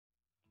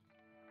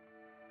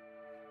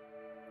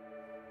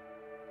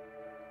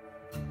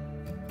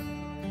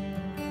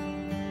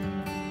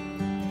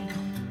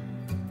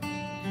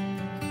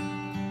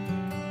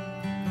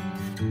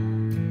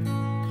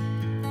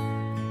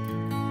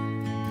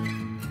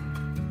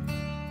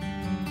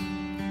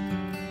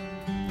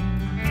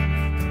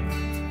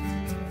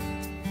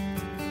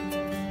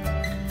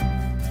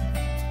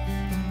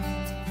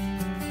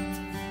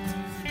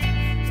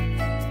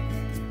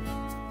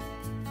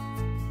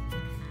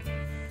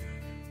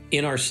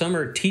In our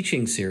summer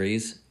teaching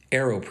series,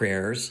 Arrow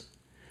Prayers,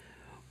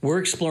 we're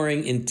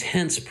exploring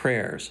intense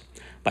prayers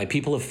by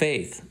people of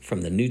faith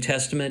from the New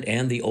Testament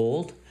and the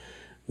Old,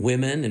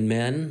 women and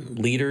men,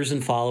 leaders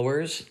and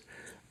followers,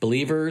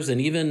 believers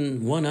and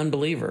even one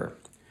unbeliever.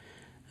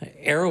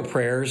 Arrow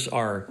prayers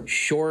are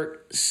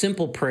short,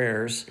 simple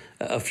prayers,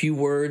 a few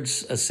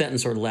words, a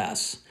sentence or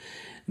less,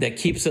 that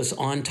keeps us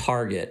on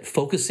target,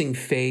 focusing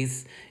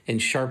faith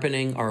and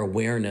sharpening our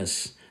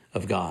awareness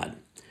of God.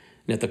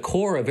 And at the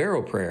core of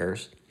arrow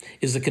prayers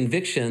is the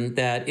conviction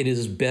that it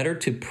is better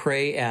to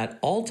pray at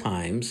all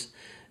times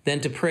than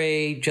to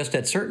pray just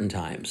at certain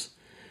times.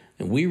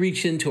 And we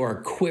reach into our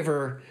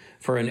quiver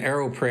for an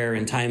arrow prayer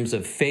in times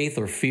of faith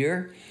or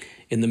fear,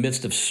 in the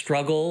midst of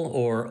struggle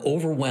or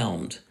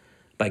overwhelmed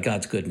by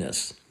God's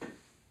goodness.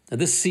 Now,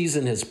 this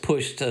season has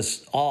pushed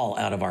us all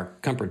out of our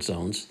comfort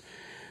zones,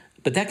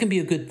 but that can be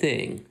a good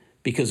thing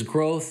because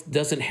growth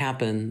doesn't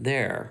happen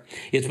there.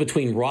 It's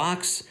between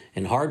rocks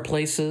and hard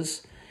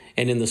places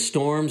and in the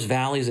storms,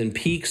 valleys, and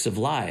peaks of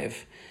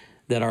life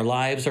that our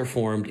lives are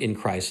formed in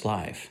Christ's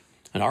life.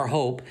 And our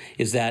hope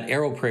is that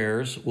arrow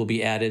prayers will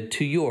be added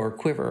to your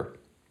quiver.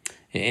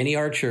 Any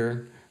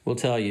archer will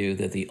tell you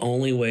that the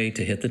only way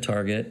to hit the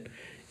target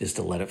is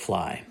to let it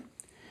fly.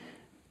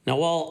 Now,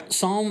 while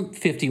Psalm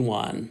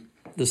 51,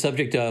 the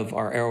subject of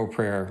our arrow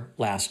prayer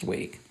last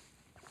week,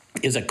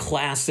 is a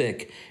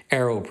classic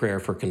arrow prayer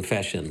for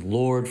confession,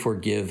 Lord,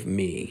 forgive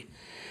me,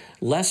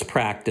 less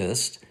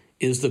practiced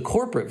is the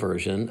corporate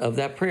version of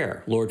that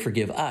prayer, Lord,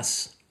 forgive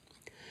us.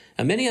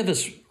 Now, many of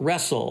us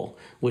wrestle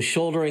with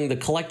shouldering the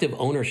collective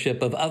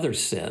ownership of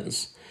others'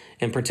 sins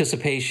and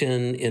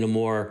participation in a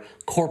more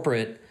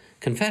corporate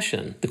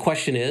confession. The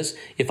question is,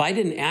 if I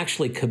didn't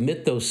actually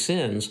commit those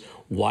sins,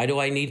 why do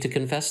I need to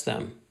confess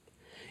them?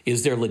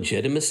 Is there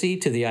legitimacy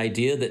to the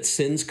idea that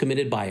sins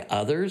committed by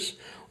others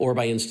or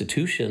by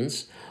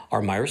institutions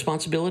are my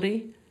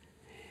responsibility?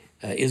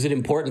 Is it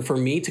important for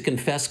me to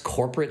confess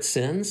corporate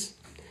sins?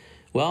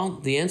 Well,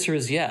 the answer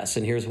is yes,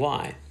 and here's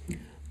why.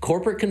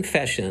 Corporate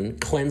confession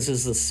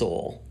cleanses the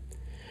soul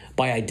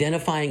by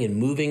identifying and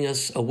moving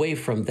us away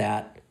from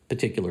that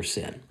particular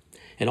sin.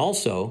 And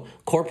also,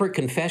 corporate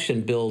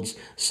confession builds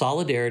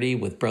solidarity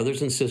with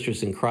brothers and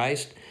sisters in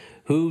Christ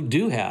who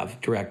do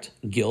have direct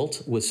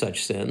guilt with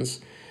such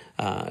sins,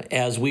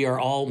 as we are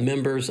all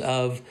members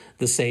of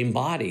the same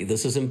body.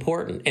 This is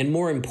important. And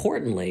more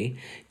importantly,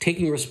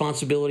 taking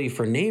responsibility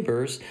for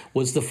neighbors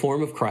was the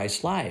form of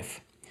Christ's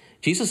life.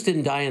 Jesus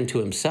didn't die unto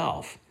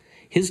himself.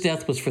 His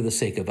death was for the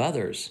sake of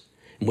others.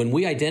 When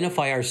we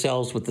identify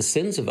ourselves with the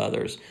sins of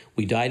others,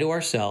 we die to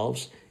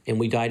ourselves and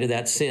we die to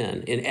that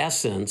sin. In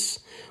essence,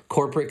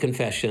 corporate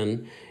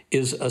confession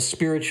is a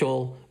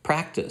spiritual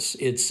practice.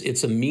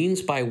 It's a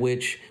means by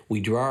which we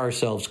draw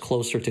ourselves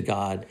closer to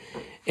God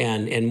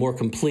and more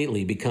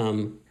completely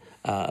become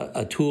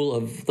a tool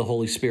of the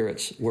Holy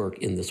Spirit's work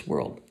in this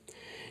world.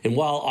 And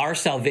while our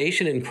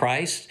salvation in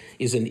Christ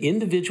is an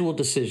individual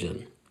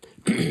decision,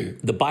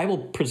 the Bible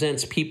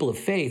presents people of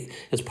faith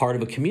as part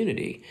of a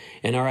community,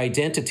 and our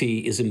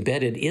identity is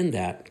embedded in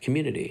that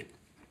community.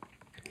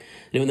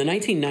 Now, in the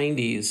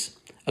 1990s,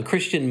 a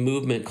Christian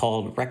movement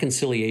called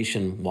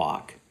Reconciliation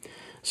Walk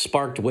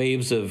sparked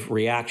waves of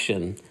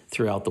reaction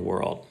throughout the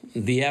world.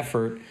 The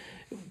effort,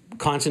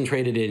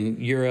 concentrated in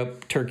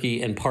Europe,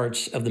 Turkey, and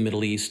parts of the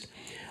Middle East,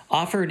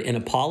 offered an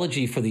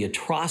apology for the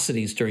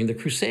atrocities during the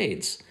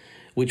Crusades,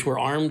 which were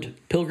armed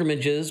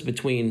pilgrimages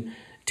between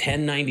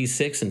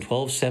 1096 and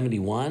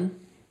 1271,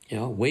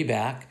 way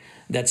back,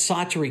 that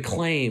sought to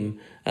reclaim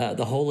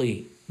the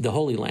Holy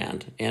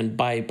Land and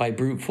by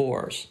brute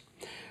force.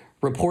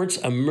 Reports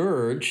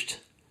emerged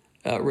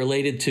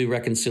related to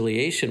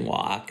Reconciliation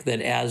Walk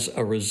that as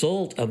a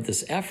result of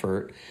this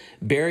effort,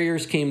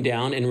 barriers came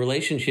down and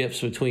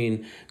relationships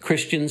between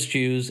Christians,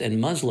 Jews,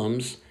 and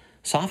Muslims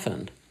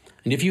softened.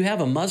 And if you have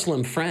a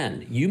Muslim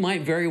friend, you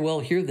might very well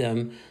hear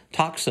them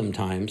talk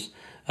sometimes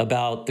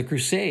about the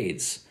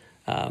Crusades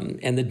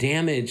and the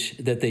damage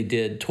that they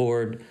did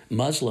toward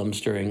Muslims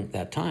during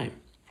that time.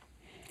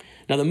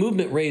 Now, the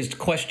movement raised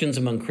questions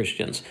among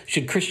Christians.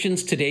 Should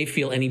Christians today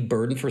feel any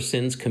burden for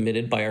sins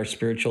committed by our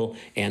spiritual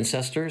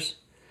ancestors?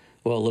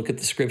 Well, look at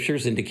the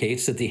scriptures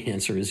indicates that the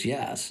answer is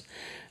yes.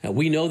 Now,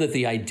 we know that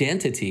the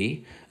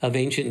identity of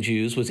ancient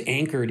Jews was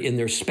anchored in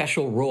their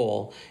special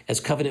role as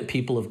covenant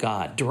people of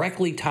God,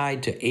 directly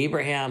tied to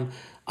Abraham,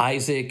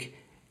 Isaac,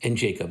 and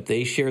Jacob.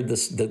 They shared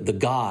the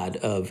God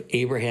of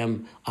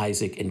Abraham,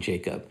 Isaac, and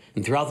Jacob.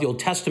 And throughout the Old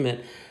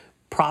Testament,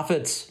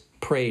 prophets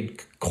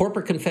prayed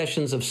corporate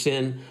confessions of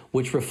sin,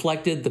 which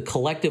reflected the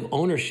collective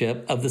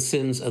ownership of the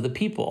sins of the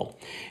people.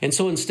 And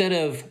so instead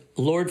of,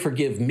 Lord,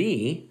 forgive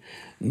me,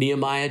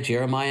 Nehemiah,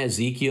 Jeremiah,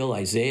 Ezekiel,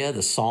 Isaiah,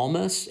 the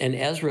psalmists, and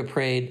Ezra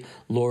prayed,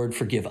 Lord,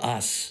 forgive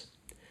us.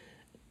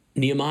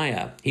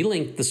 Nehemiah, he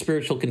linked the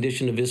spiritual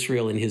condition of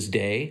Israel in his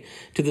day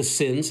to the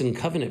sins and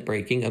covenant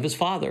breaking of his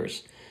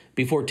fathers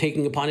before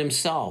taking upon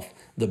himself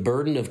the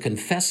burden of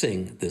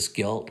confessing this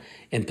guilt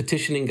and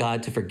petitioning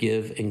God to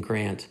forgive and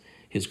grant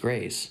his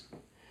grace.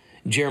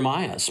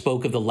 Jeremiah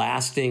spoke of the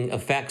lasting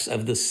effects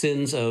of the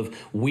sins of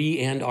we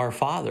and our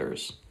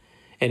fathers,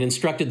 and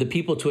instructed the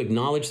people to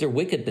acknowledge their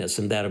wickedness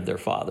and that of their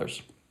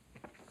fathers.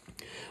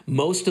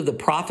 Most of the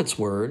prophet's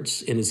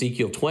words in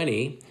Ezekiel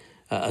 20,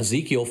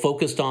 Ezekiel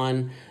focused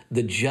on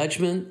the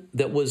judgment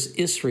that was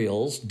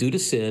Israel's due to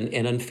sin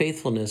and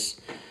unfaithfulness,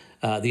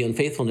 the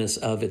unfaithfulness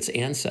of its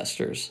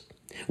ancestors.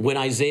 When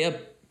Isaiah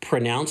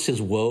pronounced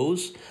his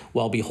woes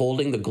while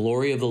beholding the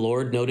glory of the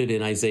Lord, noted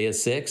in Isaiah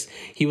 6,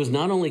 he was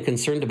not only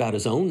concerned about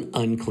his own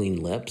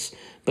unclean lips,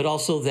 but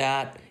also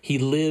that he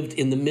lived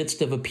in the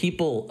midst of a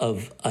people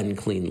of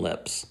unclean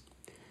lips.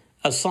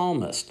 A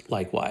psalmist,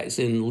 likewise,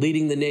 in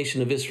leading the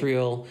nation of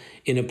Israel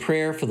in a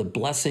prayer for the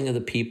blessing of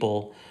the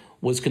people,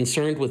 was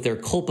concerned with their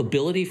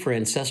culpability for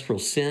ancestral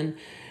sin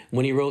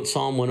when he wrote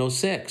Psalm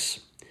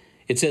 106.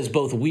 It says,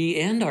 both we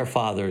and our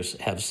fathers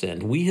have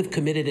sinned. We have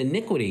committed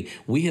iniquity.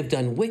 We have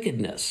done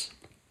wickedness.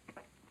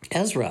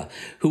 Ezra,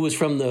 who was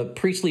from the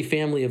priestly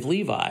family of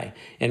Levi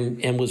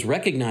and was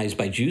recognized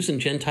by Jews and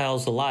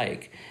Gentiles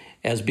alike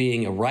as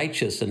being a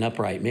righteous and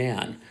upright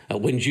man.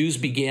 When Jews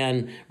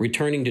began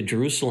returning to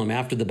Jerusalem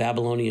after the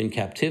Babylonian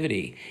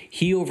captivity,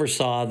 he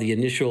oversaw the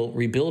initial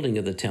rebuilding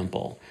of the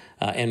temple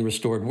and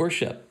restored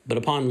worship. But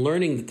upon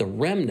learning that the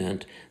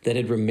remnant that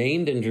had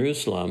remained in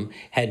Jerusalem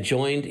had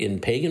joined in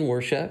pagan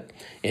worship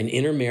and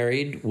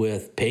intermarried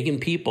with pagan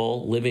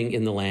people living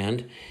in the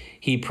land,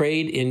 he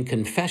prayed in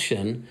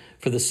confession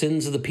for the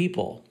sins of the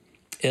people.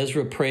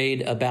 Ezra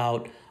prayed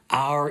about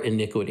our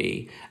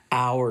iniquity,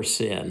 our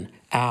sin,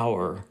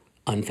 our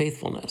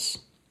unfaithfulness.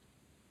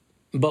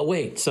 But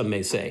wait, some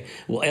may say,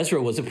 well,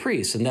 Ezra was a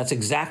priest, and that's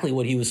exactly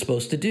what he was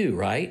supposed to do,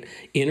 right?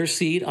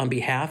 Intercede on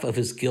behalf of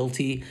his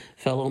guilty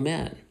fellow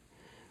men.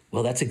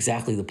 Well, that's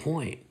exactly the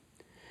point.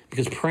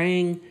 Because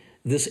praying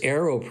this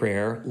arrow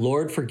prayer,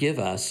 Lord, forgive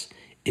us,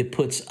 it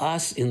puts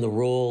us in the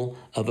role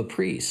of a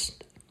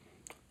priest.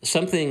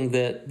 Something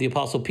that the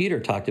Apostle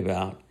Peter talked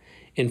about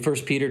in 1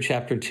 Peter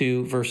chapter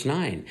 2, verse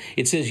 9.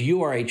 It says,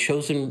 you are a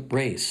chosen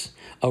race,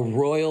 a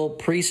royal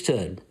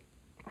priesthood,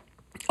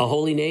 a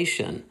holy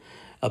nation,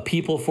 a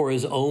people for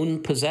his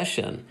own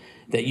possession,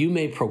 that you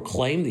may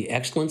proclaim the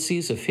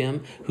excellencies of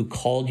him who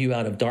called you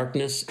out of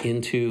darkness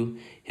into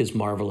his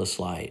marvelous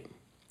light.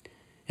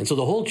 And so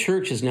the whole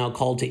church is now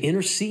called to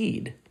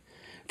intercede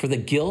for the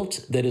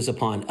guilt that is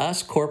upon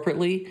us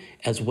corporately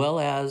as well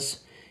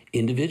as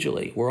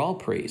individually. We're all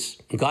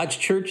priests. God's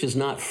church is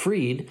not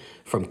freed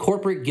from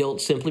corporate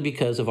guilt simply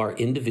because of our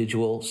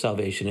individual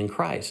salvation in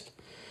Christ.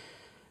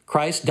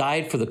 Christ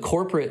died for the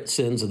corporate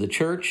sins of the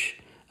church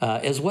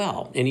as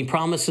well. And he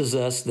promises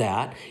us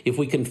that if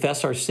we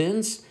confess our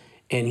sins,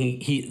 and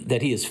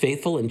that he is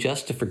faithful and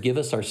just to forgive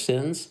us our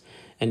sins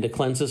and to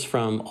cleanse us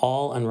from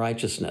all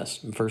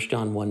unrighteousness, 1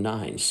 John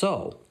 1:9.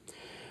 So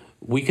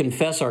we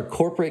confess our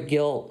corporate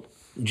guilt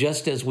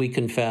just as we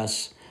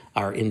confess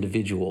our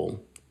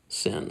individual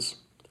sins.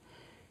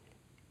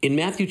 In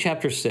Matthew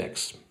chapter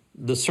 6,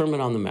 the Sermon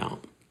on the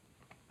Mount,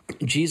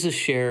 Jesus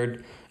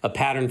shared a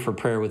pattern for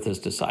prayer with his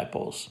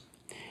disciples.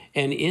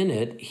 And in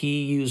it,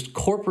 he used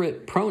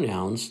corporate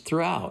pronouns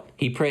throughout.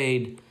 He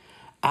prayed,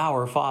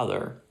 our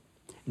Father,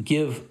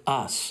 give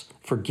us,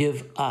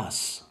 forgive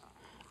us,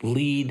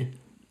 lead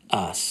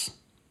us.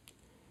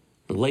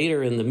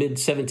 Later in the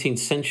mid-17th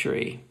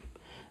century,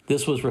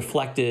 this was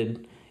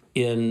reflected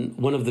in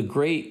one of the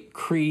great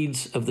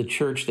creeds of the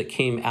church that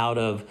came out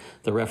of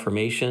the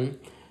Reformation,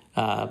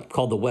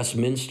 called the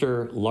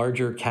Westminster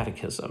Larger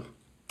Catechism.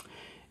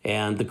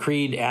 And the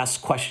creed asks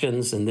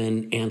questions and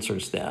then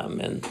answers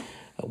them. And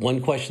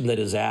one question that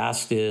is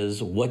asked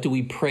is, what do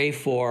we pray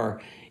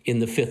for in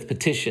the fifth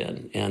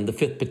petition? And the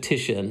fifth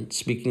petition,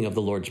 speaking of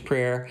the Lord's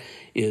Prayer,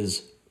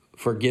 is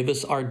forgive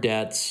us our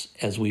debts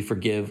as we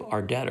forgive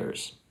our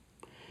debtors.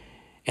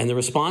 And the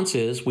response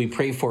is, we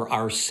pray for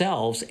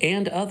ourselves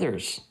and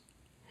others.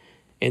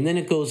 And then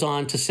it goes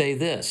on to say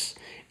this,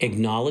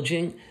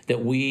 acknowledging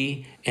that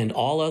we and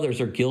all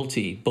others are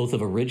guilty both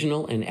of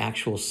original and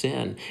actual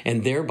sin,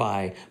 and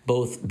thereby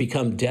both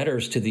become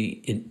debtors to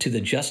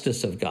the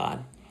justice of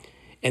God,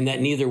 and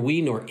that neither we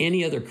nor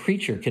any other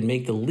creature can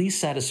make the least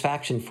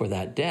satisfaction for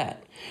that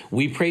debt.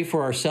 We pray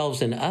for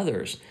ourselves and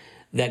others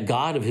that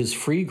God of his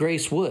free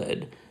grace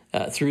would,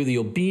 through the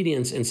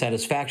obedience and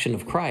satisfaction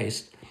of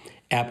Christ,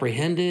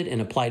 apprehended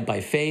and applied by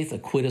faith,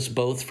 acquit us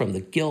both from the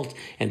guilt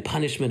and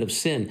punishment of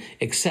sin,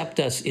 accept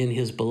us in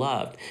his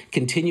beloved,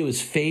 continue his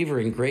favor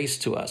and grace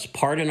to us,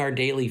 pardon our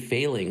daily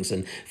failings,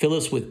 and fill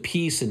us with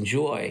peace and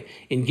joy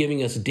in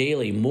giving us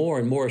daily more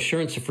and more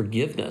assurance of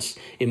forgiveness,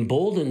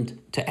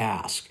 emboldened to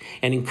ask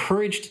and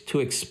encouraged to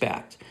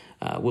expect,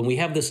 when we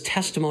have this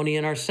testimony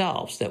in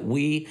ourselves that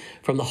we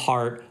from the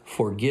heart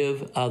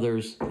forgive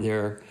others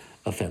their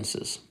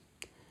offenses.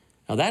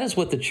 Now that is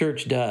what the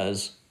church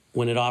does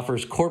when it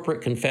offers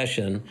corporate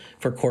confession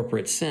for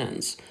corporate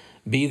sins,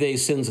 be they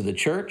sins of the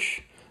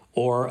church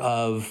or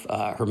of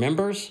her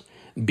members,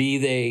 be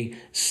they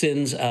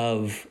sins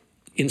of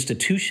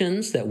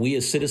institutions that we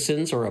as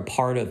citizens are a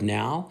part of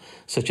now,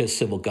 such as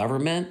civil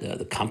government,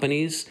 the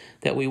companies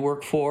that we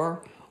work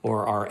for,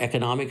 or our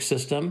economic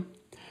system,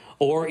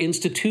 or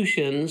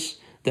institutions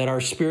that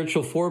our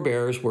spiritual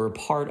forebears were a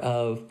part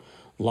of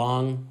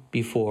long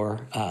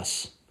before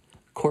us.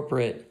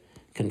 Corporate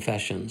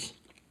confessions.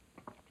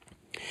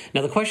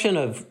 Now, the question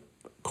of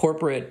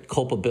corporate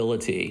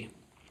culpability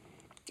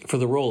for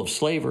the role of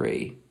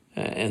slavery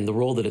and the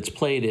role that it's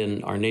played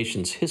in our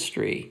nation's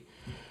history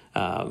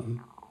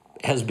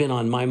has been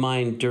on my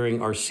mind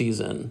during our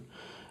season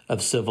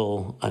of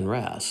civil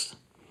unrest.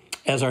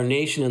 As our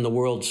nation and the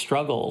world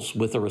struggles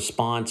with a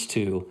response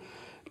to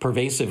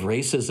pervasive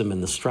racism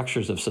in the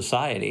structures of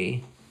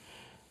society,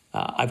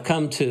 I've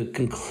come to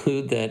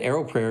conclude that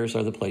arrow prayers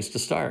are the place to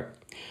start.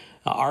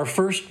 Our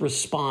first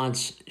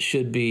response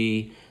should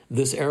be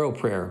this arrow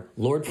prayer: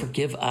 Lord,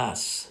 forgive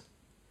us.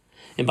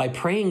 And by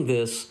praying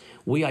this,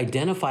 we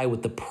identify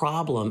with the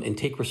problem and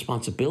take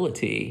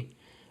responsibility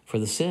for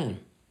the sin.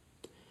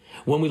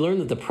 When we learn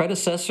that the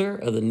predecessor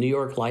of the New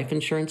York Life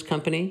Insurance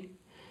Company,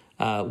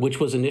 which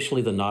was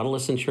initially the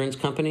Nautilus Insurance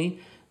Company,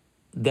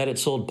 that it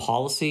sold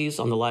policies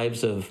on the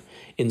lives of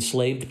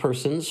enslaved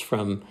persons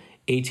from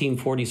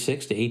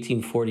 1846 to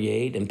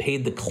 1848 and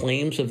paid the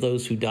claims of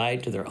those who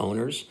died to their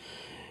owners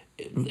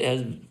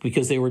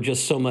because they were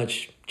just so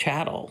much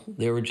chattel.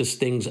 They were just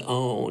things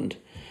owned.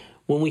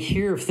 When we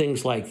hear of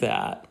things like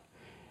that,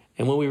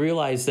 and when we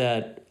realize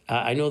that,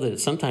 I know that at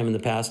some time in the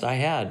past I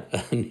had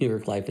a New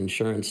York Life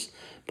Insurance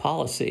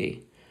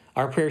policy,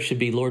 our prayer should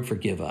be, Lord,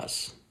 forgive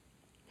us.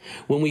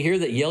 When we hear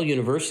that Yale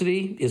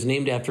University is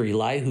named after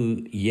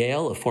Elihu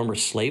Yale, a former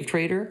slave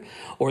trader,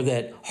 or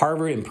that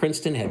Harvard and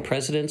Princeton had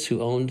presidents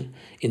who owned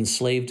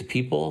enslaved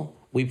people,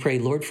 we pray,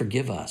 Lord,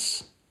 forgive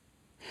us.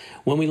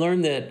 When we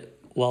learn that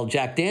while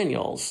Jack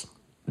Daniels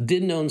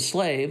didn't own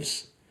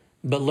slaves,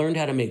 but learned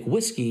how to make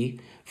whiskey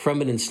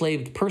from an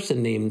enslaved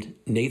person named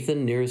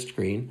Nathan Nearest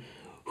Green,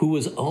 who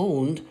was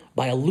owned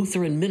by a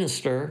Lutheran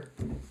minister,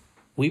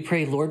 we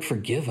pray, Lord,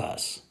 forgive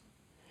us.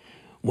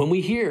 When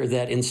we hear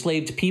that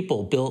enslaved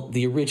people built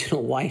the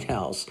original White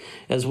House,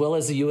 as well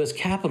as the U.S.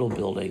 Capitol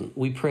building,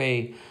 we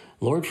pray,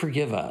 Lord,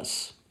 forgive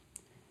us.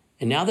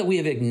 And now that we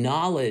have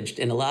acknowledged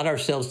and allowed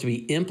ourselves to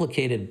be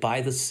implicated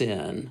by the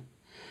sin,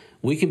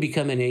 we can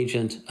become an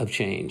agent of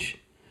change.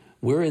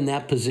 We're in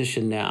that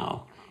position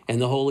now,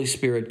 and the Holy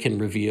Spirit can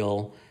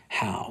reveal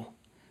how.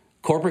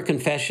 Corporate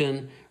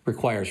confession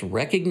requires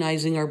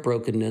recognizing our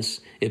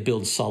brokenness. It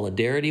builds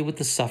solidarity with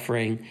the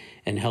suffering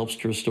and helps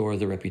to restore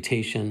the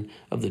reputation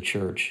of the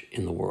church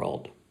in the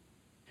world.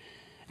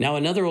 Now,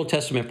 another Old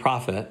Testament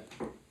prophet,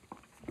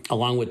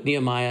 along with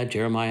Nehemiah,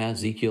 Jeremiah,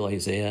 Ezekiel,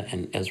 Isaiah,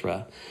 and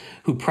Ezra,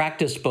 who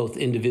practiced both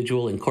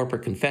individual and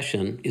corporate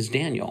confession, is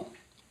Daniel.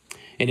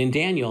 And in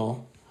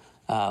Daniel,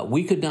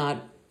 we could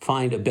not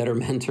find a better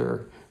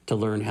mentor to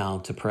learn how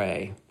to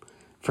pray.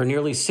 For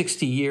nearly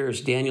 60 years,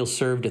 Daniel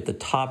served at the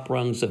top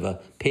rungs of a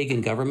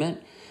pagan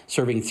government,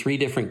 serving 3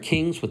 different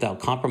kings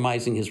without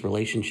compromising his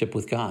relationship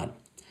with God.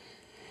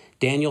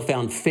 Daniel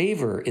found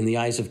favor in the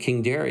eyes of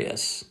King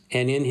Darius,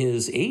 and in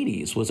his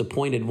 80s was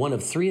appointed one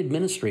of 3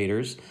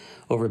 administrators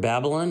over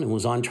Babylon and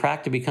was on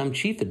track to become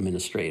chief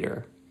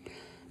administrator.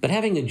 But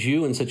having a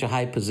Jew in such a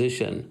high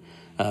position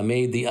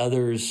made the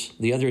other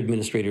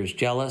administrators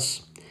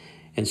jealous.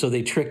 And so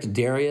they tricked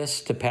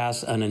Darius to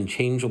pass an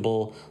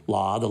unchangeable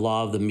law, the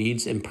law of the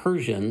Medes and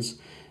Persians,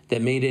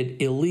 that made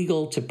it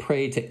illegal to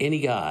pray to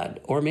any god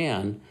or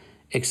man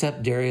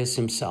except Darius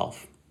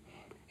himself.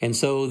 And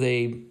so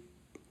they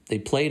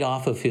played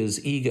off of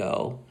his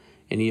ego,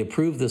 and he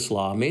approved this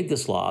law, made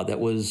this law that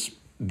was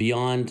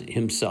beyond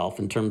himself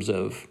in terms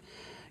of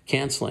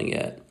canceling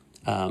it,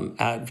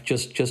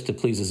 just to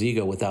please his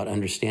ego without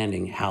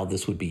understanding how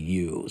this would be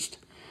used.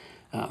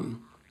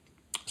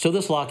 So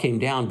this law came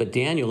down, but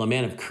Daniel, a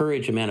man of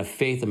courage, a man of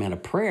faith, a man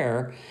of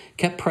prayer,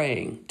 kept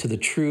praying to the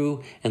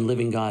true and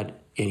living God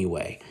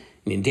anyway.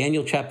 And in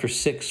Daniel chapter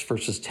 6,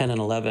 verses 10 and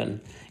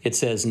 11, it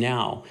says,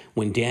 "Now,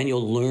 when Daniel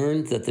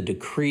learned that the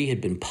decree had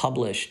been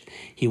published,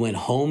 he went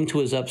home to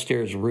his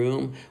upstairs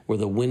room where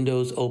the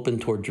windows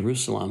opened toward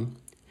Jerusalem.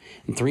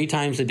 And 3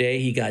 times a day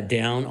he got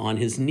down on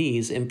his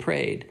knees and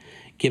prayed,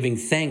 giving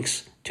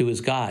thanks to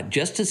his God,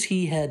 just as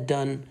he had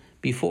done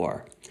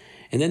before.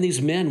 And then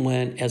these men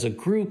went as a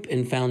group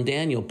and found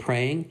Daniel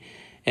praying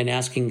and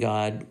asking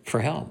God for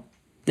help.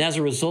 And as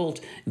a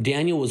result,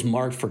 Daniel was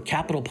marked for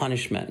capital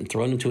punishment and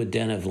thrown into a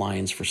den of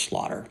lions for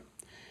slaughter.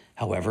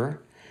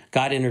 However,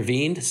 God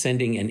intervened,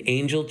 sending an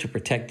angel to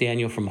protect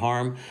Daniel from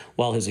harm,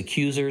 while his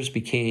accusers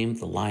became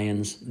the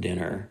lion's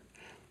dinner."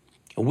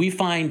 We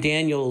find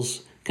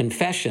Daniel's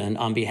confession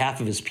on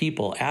behalf of his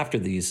people after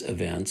these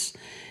events,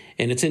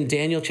 and it's in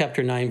Daniel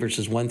chapter 9,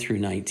 verses 1 through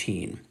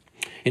 19.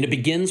 And it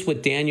begins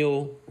with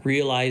Daniel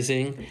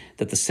realizing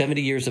that the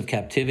 70 years of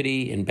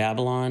captivity in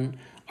Babylon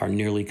are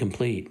nearly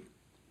complete.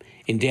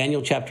 In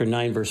Daniel chapter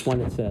 9, verse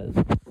 1, it says,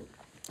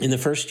 "In the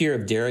first year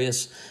of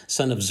Darius,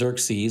 son of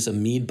Xerxes, a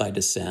Mede by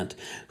descent,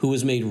 who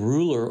was made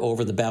ruler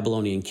over the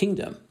Babylonian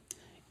kingdom.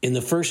 In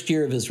the first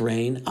year of his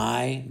reign,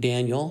 I,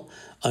 Daniel,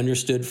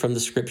 understood from the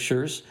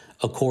scriptures,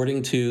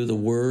 according to the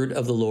word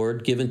of the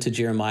Lord given to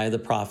Jeremiah the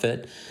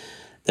prophet,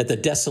 that the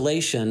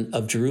desolation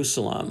of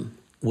Jerusalem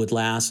would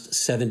last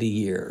 70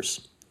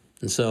 years.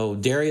 And so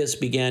Darius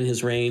began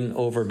his reign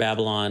over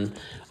Babylon,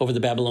 over the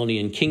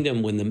Babylonian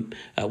kingdom, when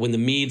the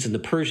Medes and the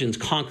Persians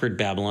conquered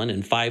Babylon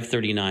in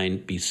 539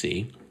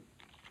 BC.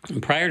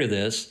 And prior to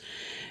this,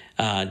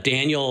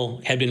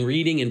 Daniel had been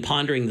reading and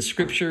pondering the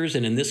scriptures,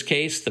 and in this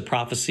case, the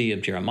prophecy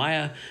of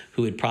Jeremiah,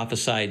 who had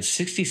prophesied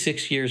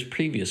 66 years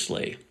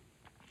previously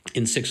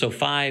in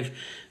 605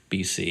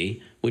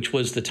 BC, which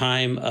was the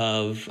time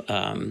of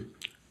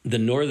the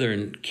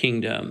northern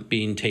kingdom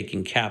being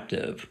taken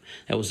captive.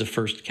 That was the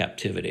first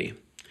captivity.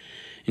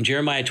 In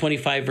Jeremiah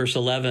 25, verse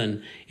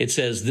 11, it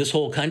says, "This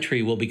whole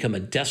country will become a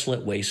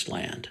desolate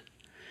wasteland,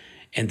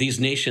 and these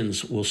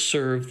nations will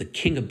serve the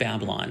king of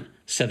Babylon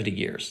 70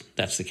 years.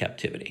 That's the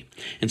captivity.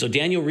 And so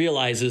Daniel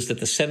realizes that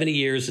the 70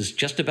 years is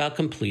just about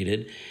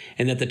completed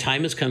and that the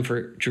time has come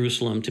for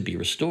Jerusalem to be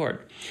restored.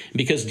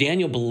 Because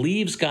Daniel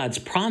believes God's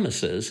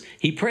promises,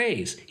 he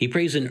prays. He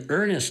prays in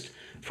earnest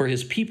for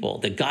his people,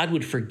 that God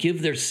would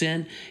forgive their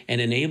sin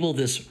and enable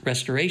this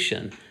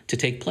restoration to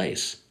take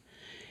place.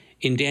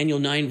 In Daniel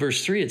 9,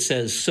 verse 3, it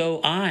says,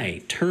 "So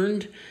I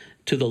turned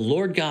to the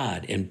Lord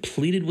God and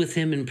pleaded with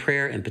him in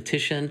prayer and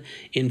petition,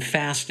 in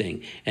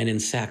fasting and in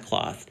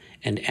sackcloth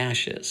and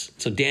ashes."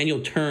 So Daniel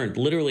turned,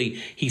 literally,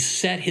 he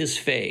set his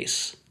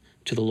face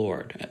to the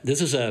Lord.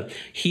 This is a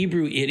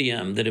Hebrew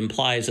idiom that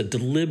implies a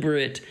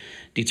deliberate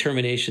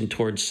determination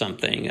towards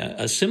something.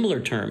 A similar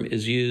term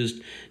is used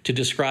to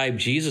describe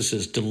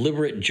Jesus'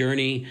 deliberate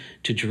journey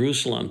to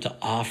Jerusalem to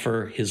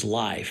offer his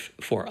life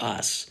for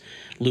us.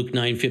 Luke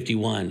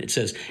 9:51, it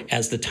says,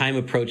 "As the time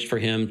approached for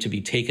him to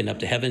be taken up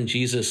to heaven,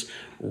 Jesus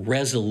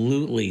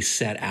resolutely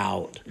set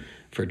out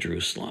for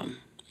Jerusalem."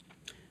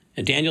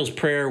 And Daniel's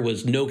prayer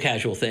was no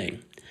casual thing,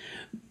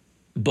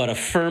 but a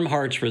firm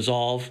heart's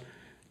resolve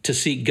to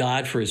seek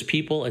God for his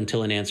people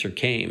until an answer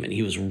came. And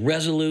he was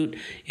resolute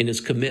in his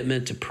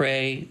commitment to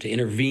pray, to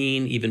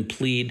intervene, even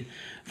plead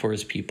for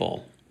his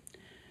people.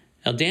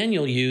 Now,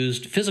 Daniel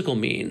used physical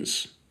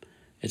means.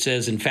 It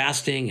says in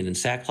fasting and in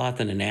sackcloth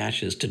and in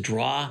ashes to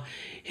draw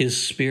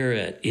his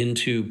spirit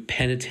into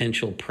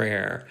penitential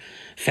prayer.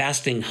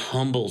 Fasting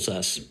humbles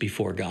us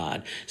before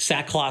God.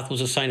 Sackcloth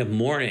was a sign of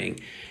mourning,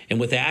 and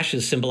with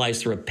ashes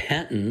symbolized the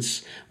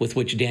repentance with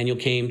which Daniel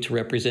came to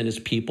represent his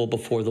people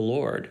before the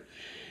Lord.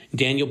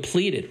 Daniel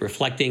pleaded,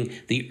 reflecting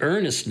the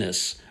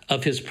earnestness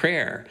of his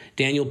prayer.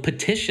 Daniel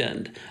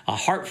petitioned, a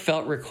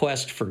heartfelt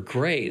request for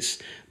grace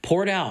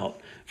poured out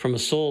from a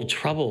soul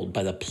troubled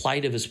by the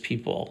plight of his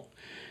people.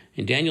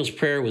 And Daniel's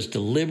prayer was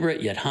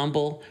deliberate yet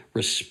humble,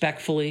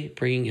 respectfully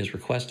bringing his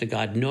request to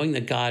God, knowing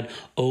that God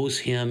owes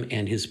him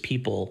and his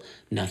people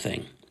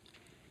nothing.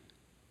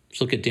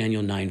 Let's look at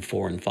Daniel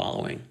 9:4 and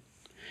following.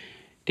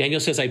 Daniel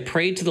says, "I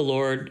prayed to the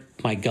Lord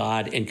my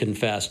God and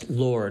confessed,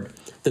 'Lord,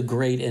 the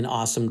great and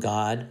awesome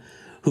God,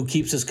 who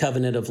keeps his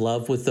covenant of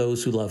love with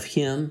those who love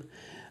him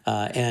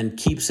and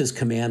keeps his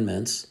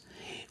commandments,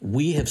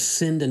 we have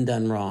sinned and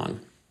done wrong.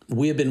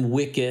 We have been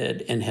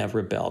wicked and have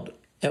rebelled.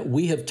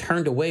 We have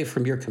turned away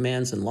from your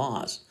commands and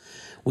laws.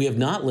 We have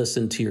not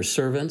listened to your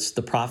servants,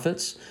 the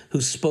prophets, who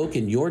spoke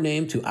in your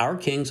name to our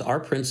kings, our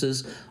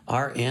princes,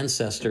 our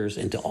ancestors,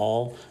 and to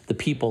all the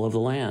people of the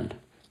land.'"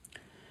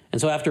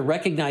 And so after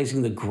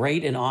recognizing the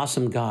great and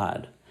awesome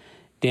God,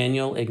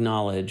 Daniel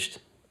acknowledged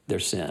their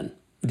sin.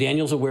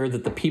 Daniel's aware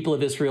that the people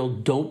of Israel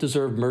don't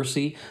deserve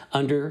mercy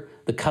under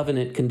the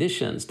covenant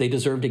conditions. They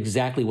deserved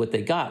exactly what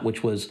they got,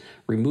 which was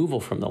removal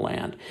from the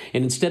land.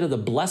 And instead of the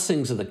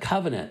blessings of the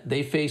covenant,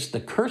 they faced the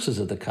curses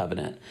of the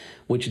covenant,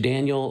 which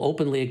Daniel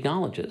openly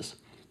acknowledges.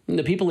 And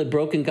the people had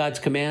broken God's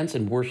commands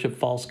and worshiped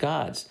false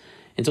gods.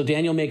 And so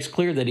Daniel makes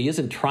clear that he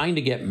isn't trying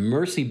to get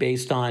mercy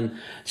based on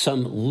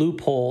some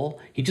loophole.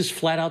 He just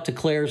flat out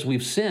declares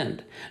we've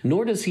sinned.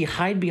 Nor does he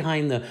hide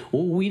behind the,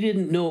 "well, we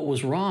didn't know it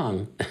was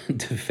wrong"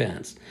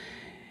 defense.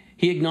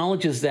 He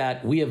acknowledges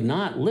that we have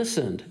not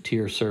listened to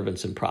your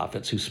servants and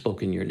prophets who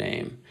spoke in your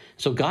name.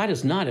 So God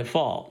is not at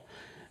fault.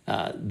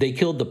 They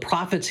killed the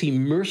prophets he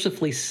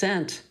mercifully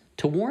sent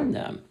to warn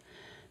them.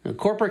 A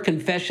corporate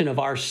confession of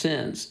our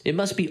sins, it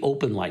must be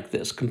open like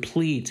this,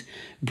 complete,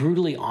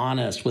 brutally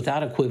honest,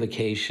 without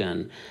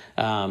equivocation,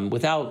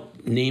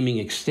 without naming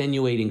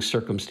extenuating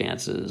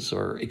circumstances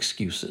or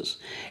excuses.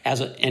 As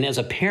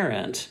a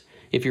parent,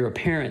 if you're a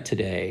parent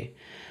today,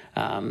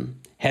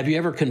 have you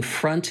ever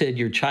confronted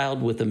your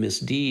child with a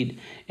misdeed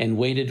and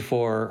waited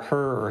for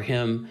her or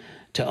him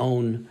to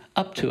own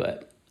up to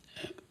it?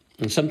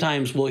 And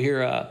sometimes we'll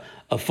hear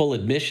a full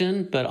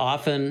admission, but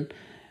often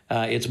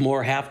it's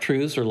more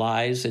half-truths or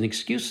lies and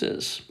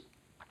excuses.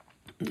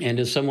 And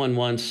as someone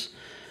once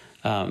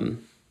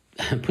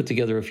put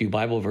together a few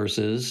Bible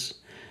verses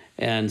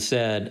and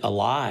said, "A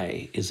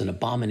lie is an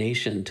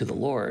abomination to the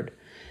Lord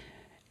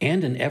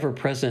and an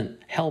ever-present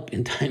help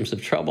in times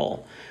of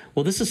trouble."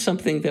 Well, this is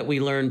something that we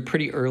learn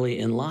pretty early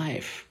in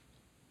life.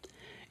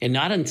 And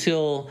not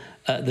until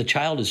the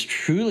child is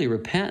truly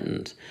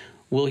repentant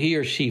will he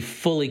or she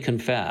fully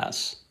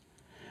confess.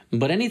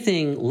 But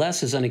anything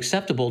less is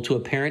unacceptable to a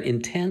parent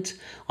intent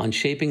on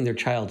shaping their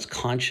child's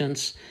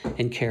conscience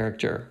and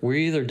character. We're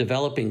either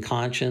developing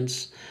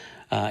conscience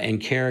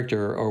and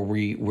character, or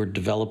we're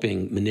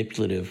developing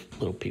manipulative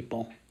little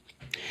people.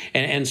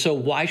 And so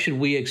why should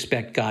we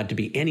expect God to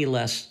be any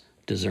less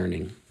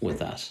discerning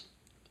with us?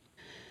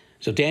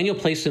 So Daniel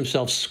placed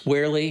himself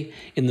squarely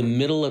in the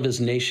middle of his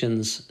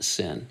nation's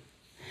sin.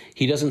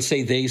 He doesn't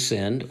say they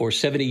sinned, or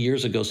 70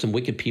 years ago some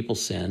wicked people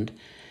sinned.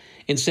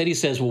 Instead, he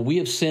says, well, we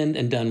have sinned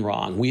and done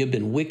wrong. We have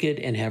been wicked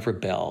and have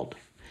rebelled.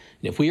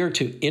 And if we are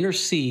to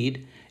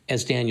intercede,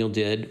 as Daniel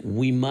did,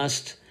 we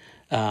must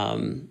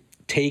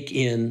take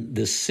in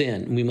this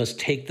sin. We must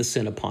take the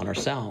sin upon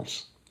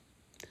ourselves.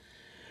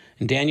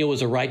 And Daniel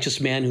was a righteous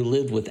man who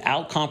lived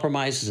without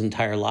compromise his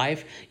entire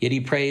life, yet he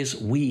prays,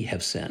 we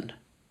have sinned.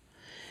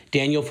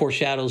 Daniel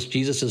foreshadows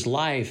Jesus'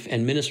 life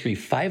and ministry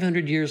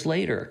 500 years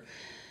later,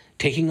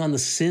 taking on the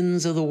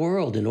sins of the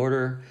world in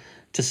order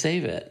to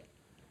save it.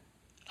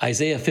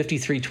 Isaiah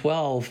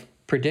 53:12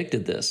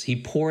 predicted this.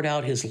 He poured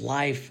out his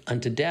life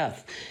unto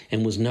death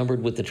and was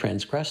numbered with the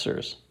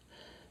transgressors.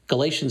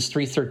 Galatians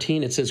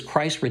 3:13, it says,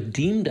 Christ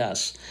redeemed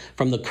us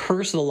from the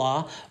curse of the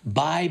law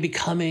by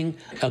becoming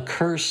a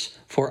curse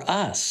for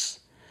us.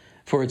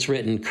 For it's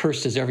written,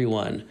 cursed is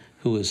everyone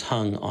who is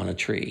hung on a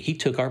tree. He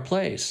took our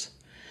place.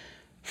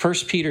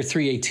 1 Peter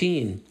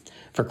 3:18,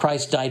 for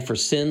Christ died for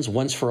sins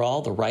once for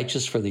all, the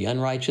righteous for the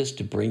unrighteous,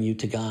 to bring you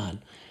to God.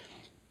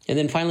 And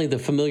then finally, the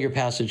familiar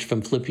passage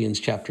from Philippians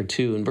chapter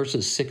 2 and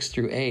verses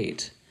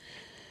 6-8.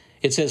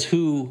 It says,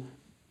 who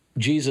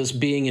Jesus,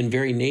 being in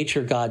very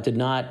nature God, did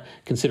not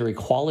consider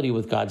equality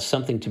with God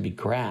something to be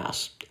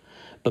grasped,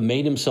 but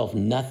made himself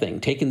nothing,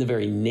 taking the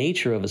very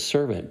nature of a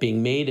servant,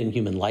 being made in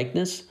human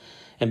likeness,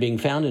 and being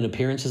found in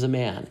appearance as a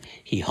man.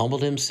 He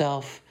humbled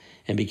himself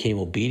and became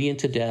obedient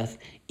to death,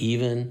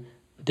 even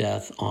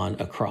death on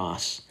a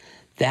cross.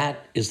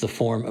 That is the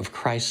form of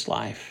Christ's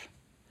life.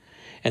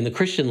 And the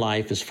Christian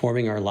life is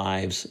forming our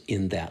lives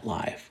in that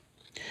life.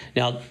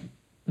 Now,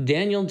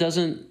 Daniel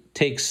doesn't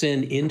take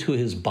sin into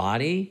his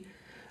body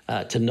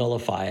to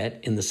nullify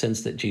it in the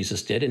sense that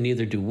Jesus did, and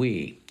neither do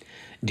we.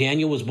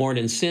 Daniel was born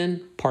in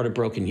sin, part of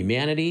broken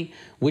humanity,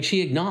 which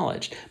he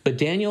acknowledged. But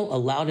Daniel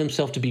allowed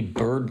himself to be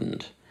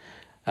burdened.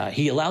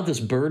 He allowed this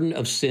burden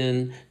of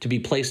sin to be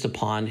placed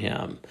upon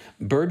him.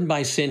 Burdened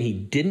by sin, he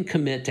didn't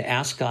commit to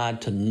ask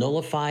God to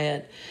nullify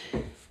it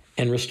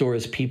and restore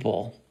his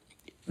people.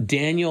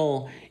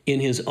 Daniel, in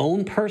his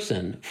own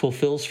person,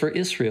 fulfills for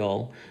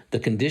Israel the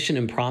condition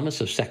and promise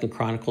of 2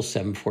 Chronicles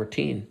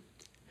 7:14,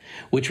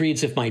 which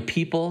reads, if my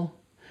people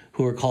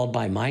who are called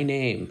by my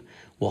name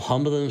will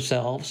humble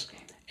themselves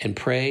and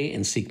pray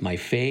and seek my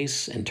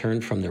face and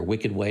turn from their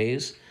wicked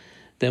ways,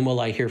 then will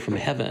I hear from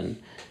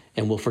heaven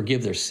and will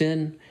forgive their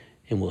sin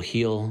and will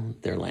heal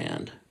their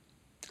land.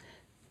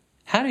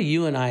 How do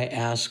you and I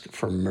ask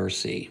for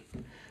mercy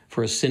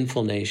for a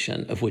sinful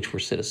nation of which we're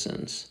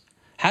citizens?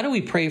 How do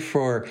we pray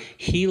for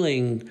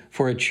healing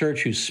for a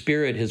church whose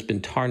spirit has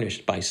been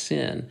tarnished by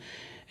sin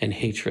and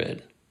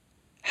hatred?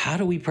 How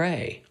do we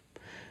pray?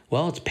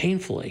 Well, it's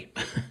painfully,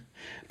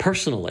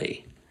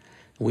 personally.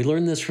 We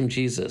learn this from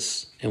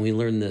Jesus, and we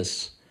learn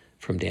this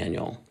from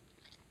Daniel.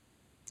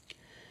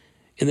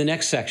 In the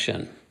next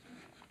section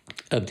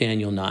of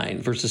Daniel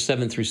 9, verses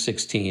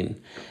 7-16,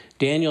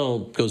 Daniel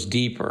goes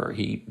deeper.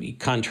 He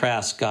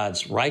contrasts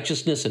God's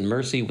righteousness and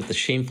mercy with the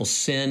shameful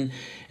sin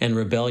and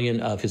rebellion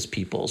of his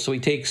people. So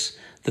he takes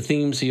the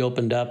themes he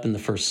opened up in the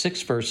first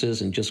 6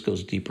 verses and just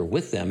goes deeper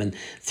with them. And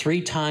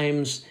 3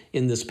 times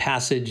in this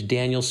passage,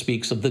 Daniel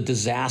speaks of the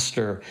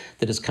disaster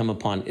that has come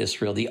upon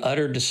Israel, the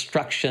utter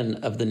destruction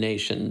of the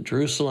nation,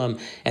 Jerusalem,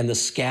 and the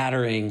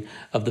scattering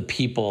of the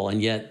people,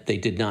 and yet they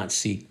did not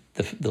seek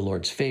the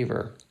Lord's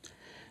favor.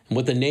 And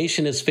what the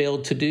nation has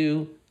failed to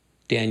do,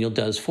 Daniel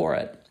does for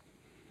it.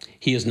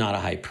 He is not a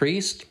high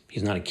priest.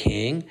 He's not a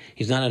king.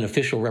 He's not an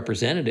official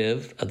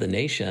representative of the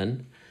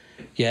nation.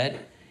 Yet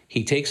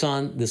he takes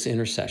on this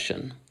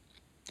intercession.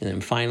 And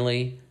then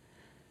finally,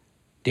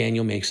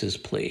 Daniel makes his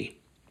plea.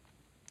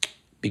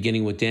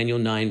 Beginning with Daniel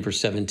 9, verse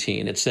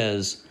 17, it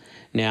says,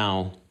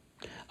 now,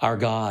 our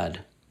God,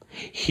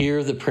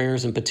 hear the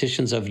prayers and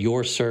petitions of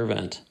your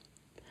servant.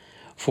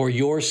 For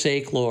your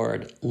sake,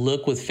 Lord,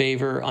 look with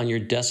favor on your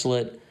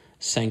desolate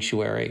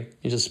sanctuary.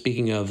 He's just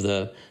speaking of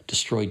the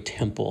destroyed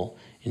temple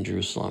in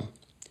Jerusalem.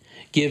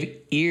 Give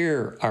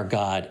ear, our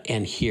God,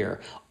 and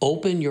hear.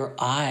 Open your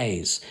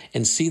eyes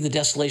and see the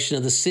desolation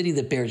of the city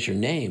that bears your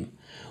name.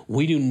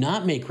 We do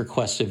not make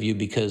requests of you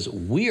because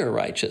we are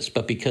righteous,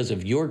 but because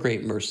of your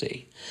great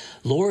mercy.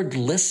 Lord,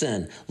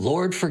 listen.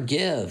 Lord,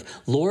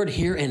 forgive. Lord,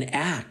 hear and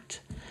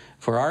act.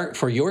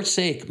 For your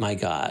sake, my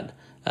God,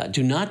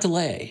 do not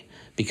delay,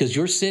 because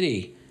your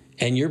city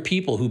and your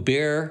people who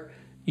bear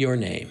your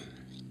name.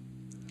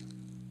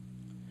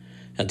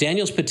 Now,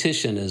 Daniel's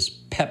petition is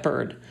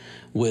peppered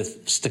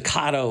with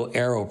staccato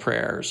arrow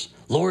prayers.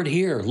 Lord,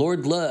 hear.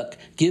 Lord, look.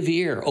 Give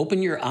ear.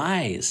 Open your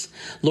eyes.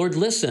 Lord,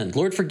 listen.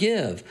 Lord,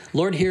 forgive.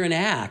 Lord, hear and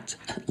act.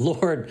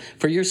 Lord,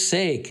 for your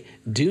sake,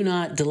 do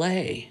not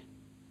delay.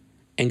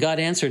 And God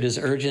answered his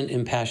urgent,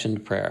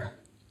 impassioned prayer.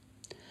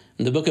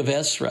 In the book of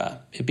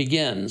Ezra, it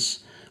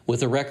begins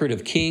with a record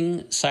of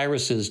King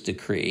Cyrus's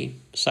decree.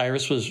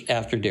 Cyrus was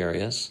after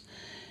Darius.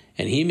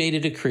 and he made a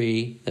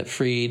decree that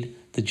freed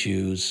the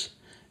Jews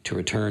to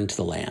return to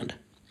the land.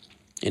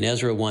 In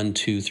Ezra 1,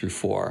 2 through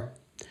 4,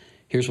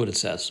 here's what it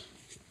says.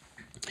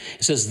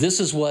 It says, "This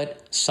is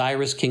what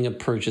Cyrus, king of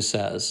Persia,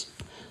 says.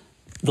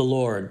 The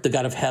Lord, the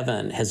God of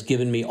heaven, has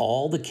given me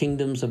all the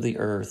kingdoms of the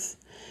earth,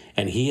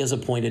 and he has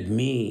appointed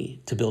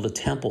me to build a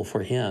temple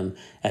for him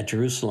at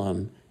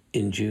Jerusalem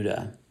in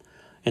Judah."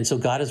 And so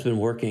God has been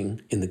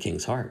working in the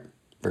king's heart.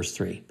 Verse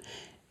 3,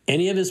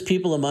 "Any of his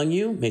people among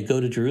you may go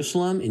to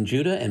Jerusalem in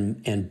Judah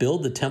and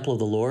build the temple of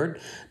the Lord,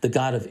 the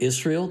God of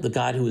Israel, the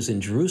God who is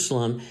in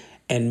Jerusalem,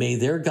 and may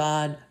their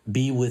God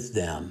be with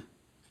them."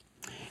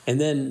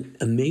 And then,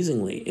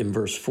 amazingly, in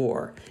verse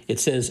 4, it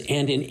says,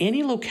 "And in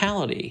any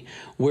locality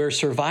where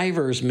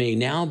survivors may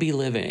now be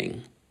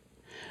living,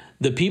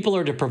 the people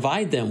are to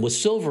provide them with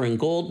silver and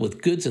gold,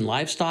 with goods and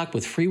livestock,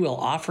 with freewill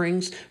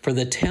offerings for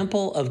the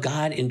temple of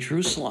God in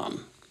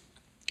Jerusalem."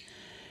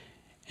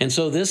 And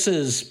so this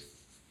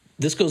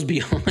goes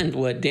beyond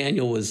what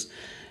Daniel was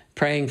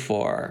praying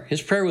for.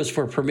 His prayer was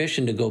for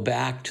permission to go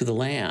back to the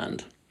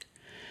land.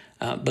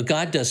 But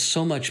God does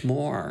so much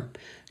more.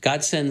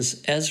 God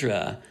sends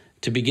Ezra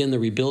to begin the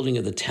rebuilding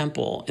of the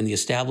temple and the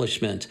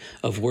establishment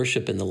of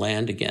worship in the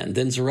land again.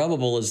 Then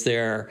Zerubbabel is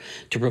there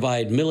to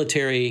provide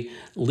military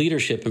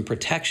leadership and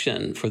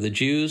protection for the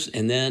Jews.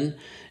 And then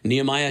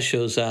Nehemiah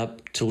shows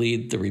up to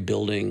lead the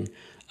rebuilding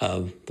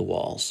of the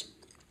walls.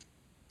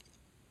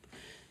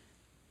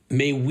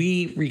 May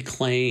we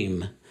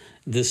reclaim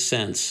this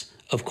sense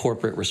of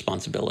corporate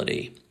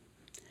responsibility.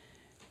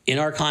 In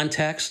our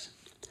context,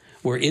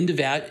 where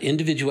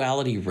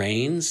individuality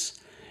reigns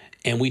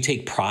and we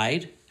take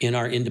pride in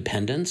our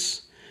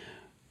independence,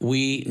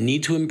 we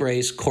need to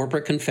embrace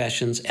corporate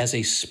confessions as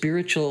a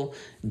spiritual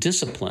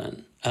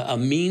discipline, a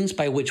means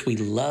by which we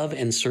love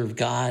and serve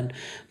God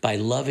by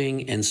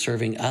loving and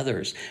serving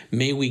others.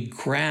 May we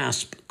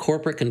grasp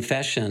corporate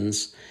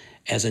confessions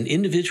as an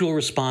individual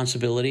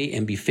responsibility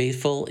and be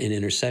faithful in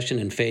intercession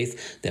and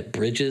faith that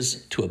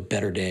bridges to a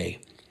better day.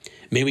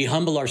 May we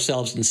humble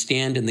ourselves and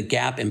stand in the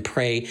gap and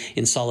pray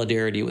in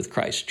solidarity with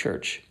Christ's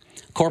church.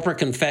 Corporate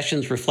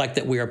confessions reflect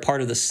that we are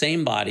part of the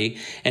same body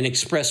and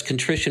express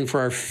contrition for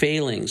our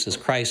failings as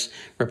Christ's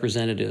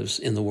representatives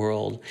in the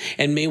world.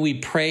 And may we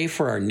pray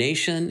for our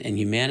nation and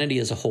humanity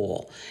as a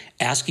whole,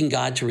 asking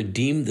God to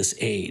redeem this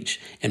age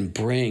and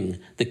bring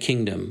the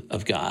kingdom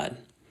of God.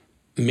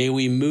 May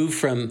we move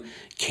from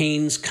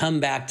Cain's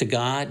comeback to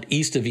God,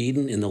 east of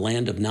Eden in the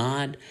land of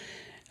Nod,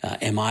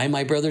 "Am I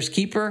my brother's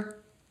keeper?"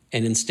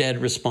 and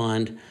instead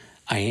respond,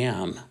 "I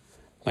am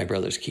my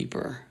brother's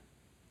keeper."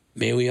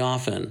 May we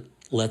often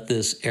let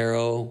this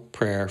arrow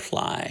prayer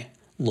fly,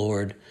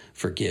 "Lord,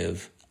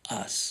 forgive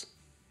us."